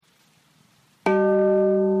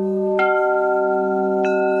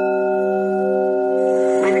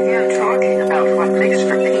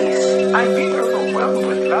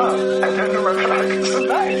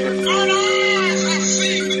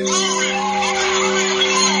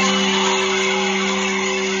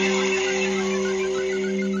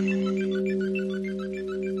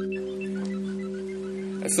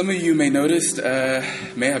Some of you may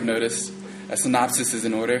have noticed, a synopsis is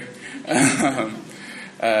in order.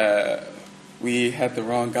 We had the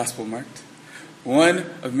wrong gospel marked. One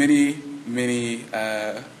of many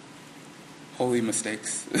holy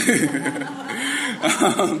mistakes.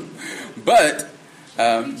 But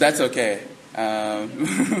that's okay.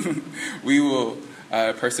 We will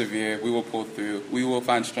persevere. We will pull through. We will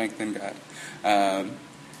find strength in God.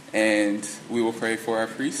 And we will pray for our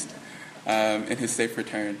priest in his safe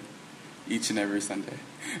return each and every Sunday.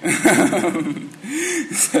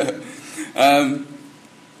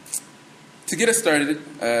 To get us started,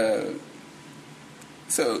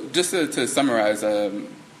 so just to summarize,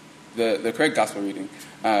 the correct gospel reading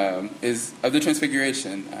is of the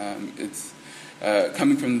Transfiguration. It's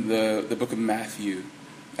coming from the book of Matthew.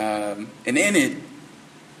 And in it,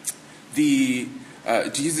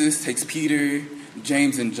 Jesus takes Peter,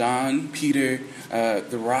 James, and John. Peter,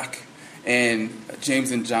 the rock, and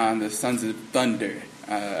James and John, the sons of thunder.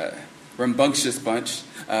 Rambunctious bunch.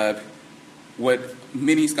 What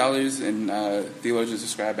many scholars and theologians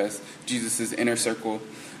describe as Jesus' inner circle.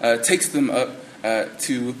 Takes them up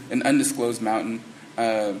to an undisclosed mountain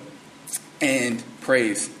and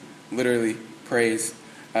prays, literally prays,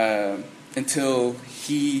 until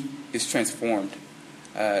he is transformed,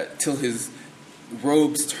 till his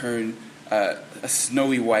robes turn a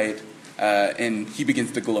snowy white, and he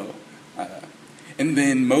begins to glow. And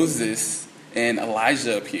then Moses and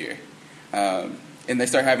Elijah appear, and they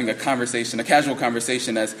start having a casual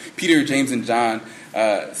conversation, as Peter, James, and John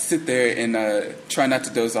sit there and try not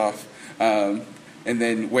to doze off, and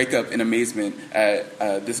then wake up in amazement at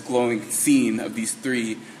this glowing scene of these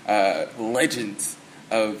three legends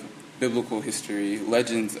of biblical history,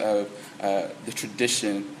 legends of the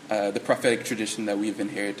tradition, the prophetic tradition that we've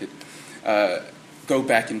inherited. Go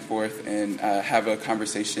back and forth and have a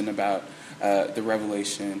conversation about the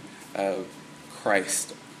revelation of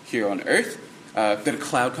Christ here on earth. Then a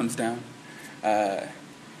cloud comes down,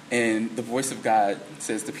 and the voice of God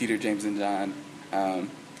says to Peter, James, and John,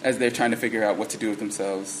 as they're trying to figure out what to do with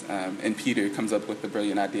themselves, and Peter comes up with the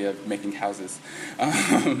brilliant idea of making houses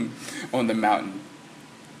on the mountain.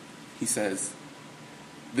 He says,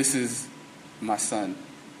 "This is my son,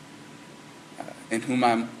 in whom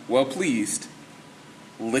I'm well pleased.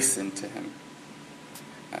 Listen to him."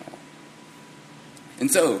 And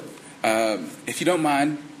so, if you don't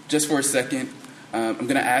mind, just for a second, I'm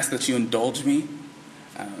going to ask that you indulge me.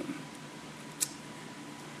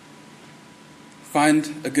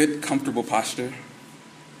 Find a good, comfortable posture.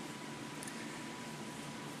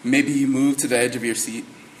 Maybe you move to the edge of your seat.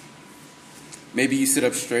 Maybe you sit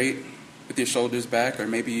up straight with your shoulders back, or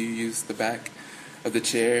maybe you use the back of the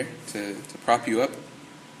chair to prop you up.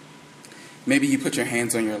 Maybe you put your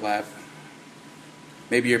hands on your lap.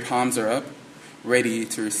 Maybe your palms are up, ready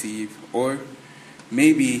to receive, or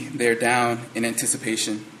maybe they're down in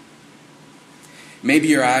anticipation. Maybe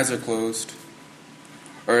your eyes are closed,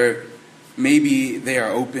 or maybe they are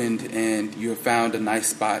opened and you have found a nice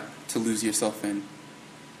spot to lose yourself in.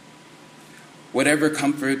 Whatever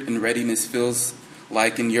comfort and readiness feels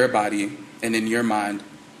like in your body and in your mind,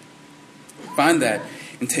 find that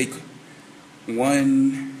and take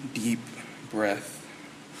one deep breath.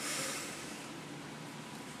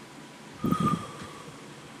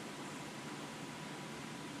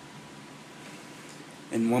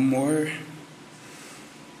 And one more.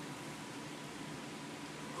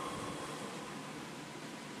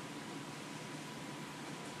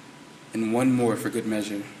 And one more for good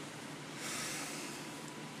measure.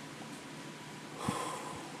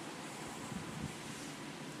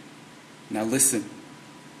 Now listen.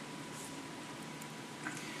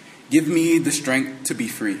 Give me the strength to be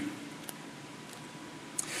free.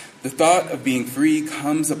 The thought of being free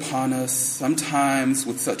comes upon us sometimes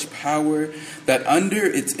with such power that under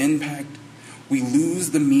its impact, we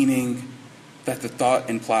lose the meaning that the thought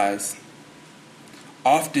implies.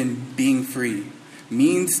 Often, being free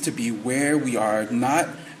means to be where we are not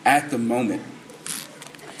at the moment,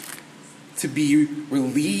 to be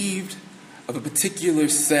relieved of a particular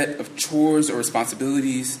set of chores or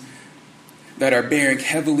responsibilities that are bearing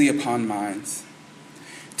heavily upon minds,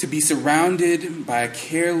 to be surrounded by a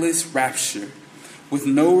careless rapture with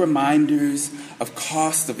no reminders of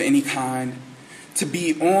cost of any kind, to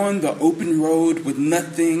be on the open road with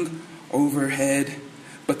nothing overhead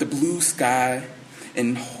but the blue sky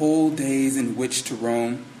and whole days in which to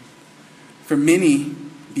roam. For many,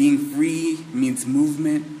 being free means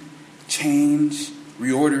movement, change,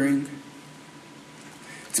 reordering.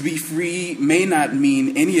 To be free may not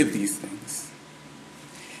mean any of these things.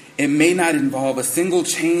 It may not involve a single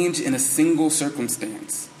change in a single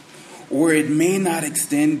circumstance, or it may not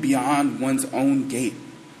extend beyond one's own gate,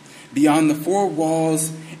 beyond the four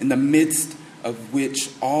walls in the midst of which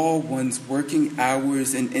all one's working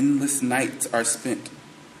hours and endless nights are spent.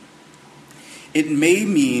 It may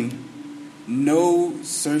mean no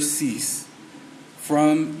surcease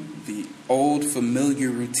from the old familiar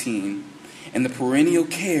routine and the perennial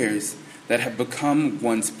cares that have become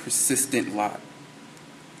one's persistent lot.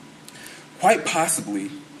 Quite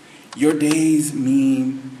possibly, your days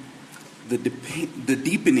mean the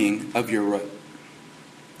deepening of your rut,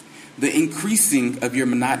 the increasing of your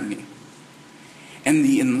monotony, and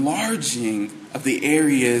the enlarging of the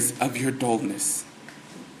areas of your dullness.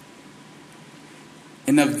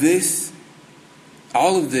 And of this,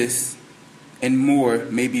 all of this and more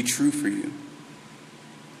may be true for you.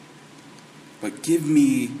 But give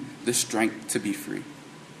me the strength to be free.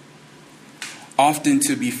 Often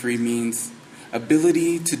to be free means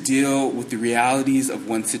ability to deal with the realities of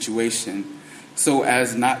one's situation so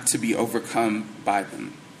as not to be overcome by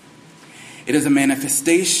them. It is a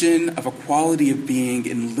manifestation of a quality of being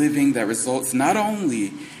and living that results not only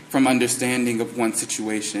from understanding of one's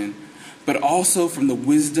situation, but also from the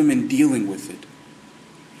wisdom in dealing with it.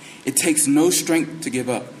 It takes no strength to give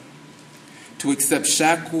up, to accept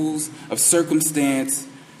shackles of circumstance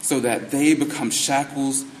so that they become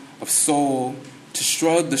shackles of soul, to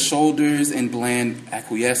shrug the shoulders in bland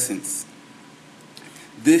acquiescence.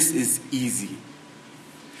 This is easy.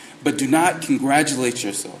 But do not congratulate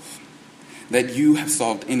yourself that you have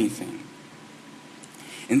solved anything.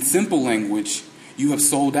 In simple language, you have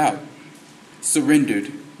sold out,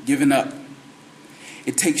 surrendered, given up.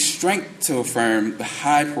 It takes strength to affirm the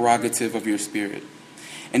high prerogative of your spirit.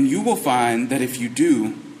 And you will find that if you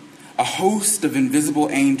do, a host of invisible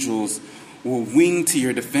angels will wing to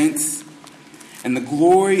your defense, and the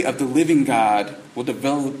glory of the living God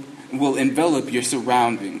will envelop your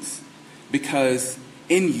surroundings, because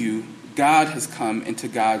in you, God has come into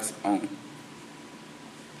God's own.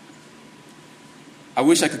 I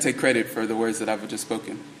wish I could take credit for the words that I've just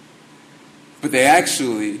spoken, but they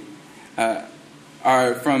actually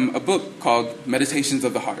are from a book called Meditations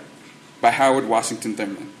of the Heart by Howard Washington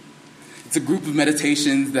Thurman. It's a group of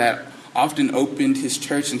meditations that often opened his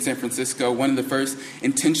church in San Francisco, one of the first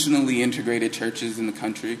intentionally integrated churches in the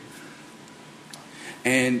country.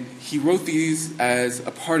 And he wrote these as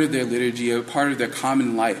a part of their liturgy, a part of their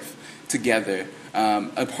common life together,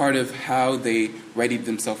 a part of how they readied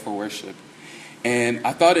themselves for worship. And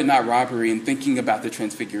I thought it not robbery in thinking about the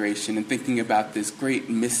Transfiguration and thinking about this great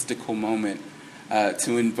mystical moment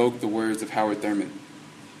to invoke the words of Howard Thurman.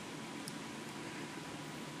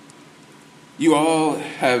 You all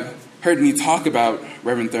have heard me talk about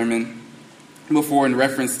Reverend Thurman before in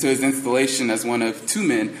reference to his installation as one of two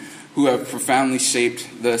men who have profoundly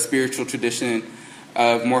shaped the spiritual tradition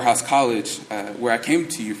of Morehouse College, where I came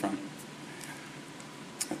to you from.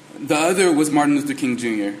 The other was Martin Luther King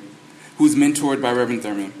Jr., who was mentored by Reverend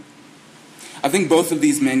Thurman. I think both of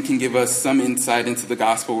these men can give us some insight into the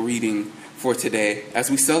gospel reading for today as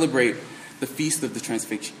we celebrate the Feast of the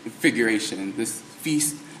Transfiguration, this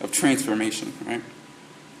Feast of Transformation, right?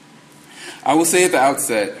 I will say at the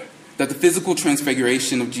outset that the physical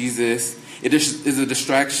transfiguration of Jesus is a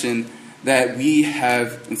distraction that we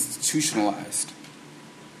have institutionalized.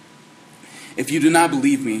 If you do not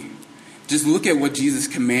believe me, just look at what Jesus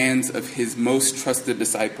commands of his most trusted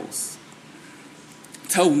disciples.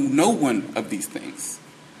 Tell no one of these things.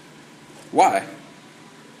 Why?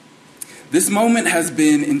 This moment has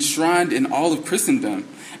been enshrined in all of Christendom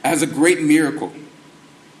as a great miracle.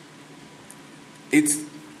 It's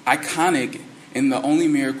iconic in the only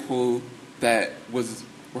miracle that was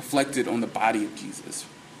reflected on the body of Jesus,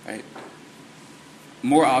 right?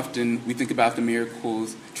 More often, we think about the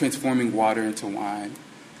miracles transforming water into wine,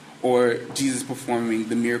 or Jesus performing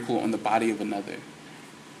the miracle on the body of another.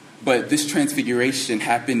 But this transfiguration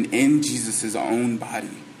happened in Jesus' own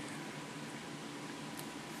body.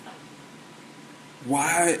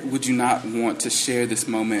 Why would you not want to share this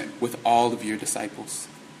moment with all of your disciples?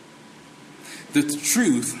 The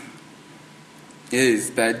truth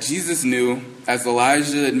is that Jesus knew, as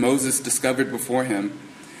Elijah and Moses discovered before him,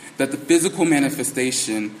 that the physical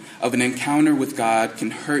manifestation of an encounter with God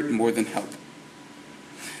can hurt more than help.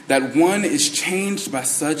 That one is changed by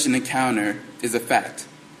such an encounter is a fact.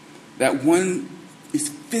 That one is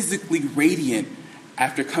physically radiant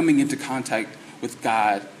after coming into contact with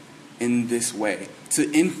God in this way.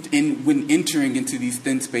 When entering into these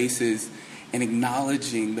thin spaces and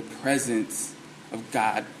acknowledging the presence of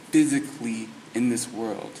God physically in this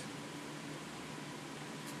world.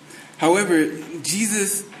 However,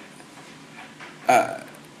 Jesus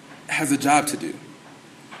has a job to do.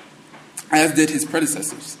 as did his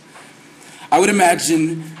predecessors. I would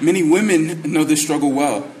imagine many women know this struggle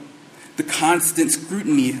well, the constant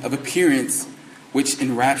scrutiny of appearance which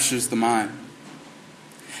enraptures the mind.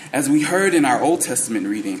 As we heard in our Old Testament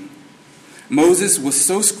reading, Moses was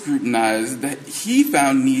so scrutinized that he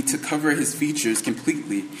found need to cover his features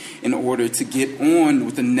completely in order to get on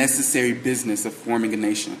with the necessary business of forming a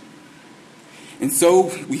nation. And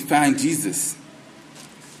so we find Jesus,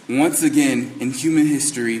 once again in human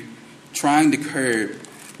history, trying to curb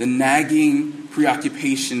the nagging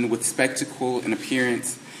preoccupation with spectacle and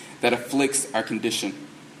appearance that afflicts our condition.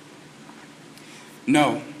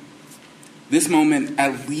 No, this moment,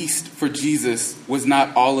 at least for Jesus, was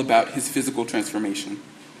not all about his physical transformation,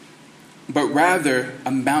 but rather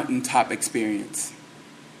a mountaintop experience.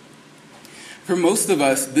 For most of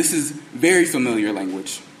us, this is very familiar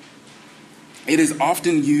language. It is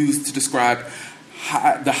often used to describe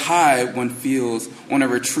the high one feels on a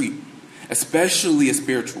retreat, especially a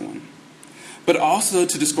spiritual one, but also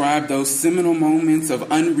to describe those seminal moments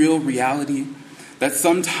of unreal reality that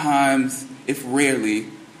sometimes, if rarely,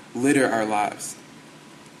 litter our lives.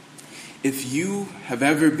 If you have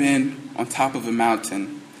ever been on top of a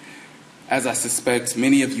mountain, as I suspect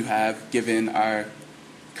many of you have given our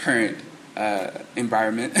current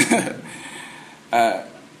environment,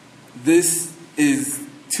 this is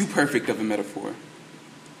too perfect of a metaphor.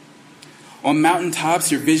 On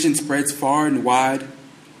mountaintops, your vision spreads far and wide.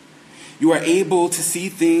 You are able to see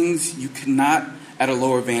things you could not at a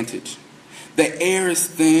lower vantage. The air is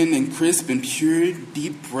thin and crisp and pure.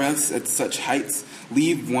 Deep breaths at such heights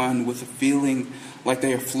leave one with a feeling like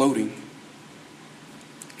they are floating.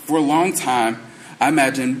 For a long time, I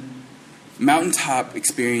imagine mountaintop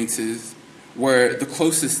experiences were the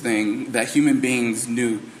closest thing that human beings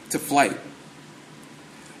knew to flight.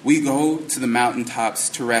 We go to the mountaintops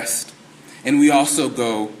to rest, and we also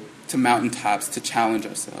go to mountaintops to challenge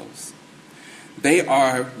ourselves. They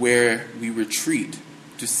are where we retreat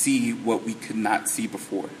to see what we could not see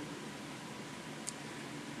before.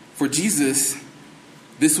 For Jesus,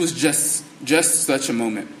 this was just such a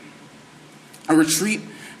moment. A retreat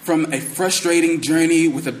from a frustrating journey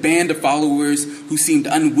with a band of followers who seemed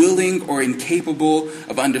unwilling or incapable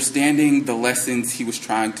of understanding the lessons he was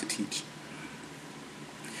trying to teach.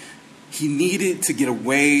 He needed to get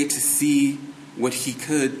away to see what he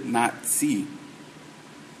could not see.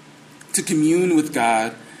 To commune with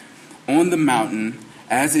God on the mountain,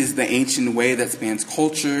 as is the ancient way that spans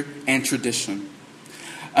culture and tradition.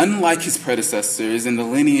 Unlike his predecessors in the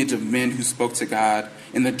lineage of men who spoke to God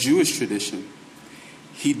in the Jewish tradition,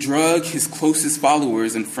 he drug his closest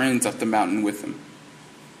followers and friends up the mountain with him.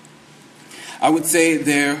 I would say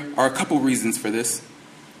there are a couple reasons for this.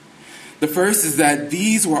 The first is that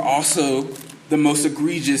these were also the most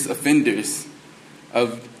egregious offenders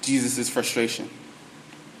of Jesus' frustration.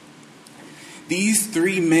 These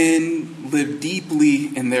three men lived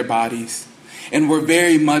deeply in their bodies and were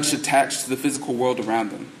very much attached to the physical world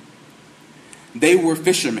around them. They were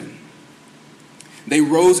fishermen. They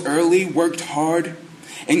rose early, worked hard,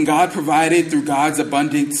 and God provided through God's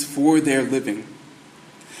abundance for their living.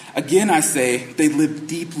 Again, I say, they lived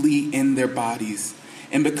deeply in their bodies,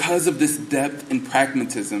 and because of this depth and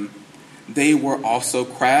pragmatism, they were also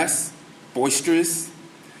crass, boisterous,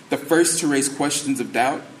 the first to raise questions of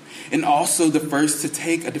doubt, and also the first to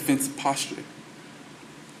take a defensive posture.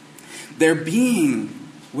 Their being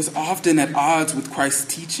was often at odds with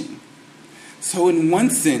Christ's teaching. So in one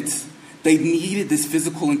sense, they needed this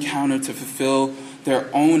physical encounter to fulfill their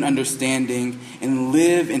own understanding and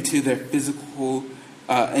live into their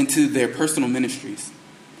into their personal ministries.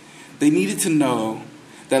 They needed to know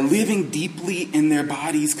that living deeply in their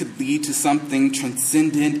bodies could lead to something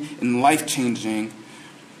transcendent and life-changing,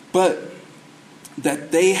 but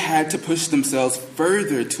that they had to push themselves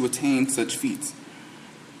further to attain such feats.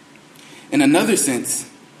 In another sense,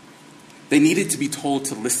 they needed to be told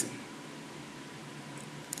to listen.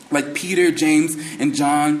 Like Peter, James, and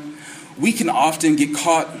John, we can often get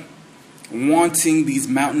caught wanting these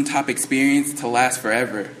mountaintop experiences to last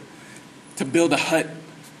forever, to build a hut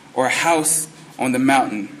or a house on the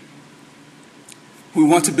mountain. We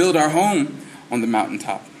want to build our home on the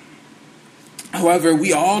mountaintop. However,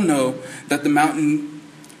 we all know that the mountain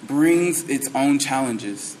brings its own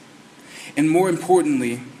challenges. And more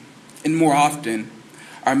importantly, and more often,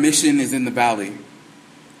 our mission is in the valley.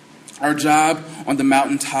 Our job on the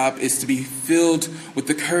mountaintop is to be filled with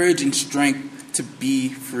the courage and strength to be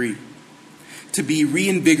free, to be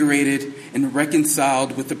reinvigorated and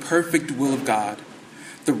reconciled with the perfect will of God.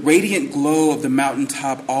 The radiant glow of the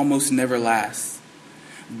mountaintop almost never lasts,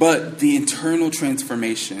 but the internal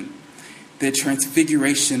transformation, the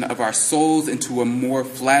transfiguration of our souls into a more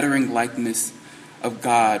flattering likeness of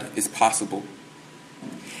God is possible.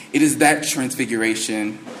 It is that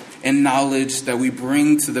transfiguration and knowledge that we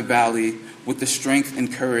bring to the valley with the strength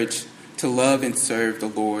and courage to love and serve the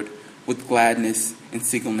Lord with gladness and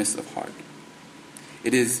singleness of heart.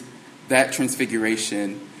 It is that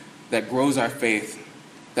transfiguration that grows our faith,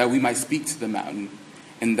 that we might speak to the mountain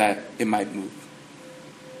and that it might move.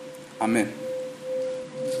 Amen.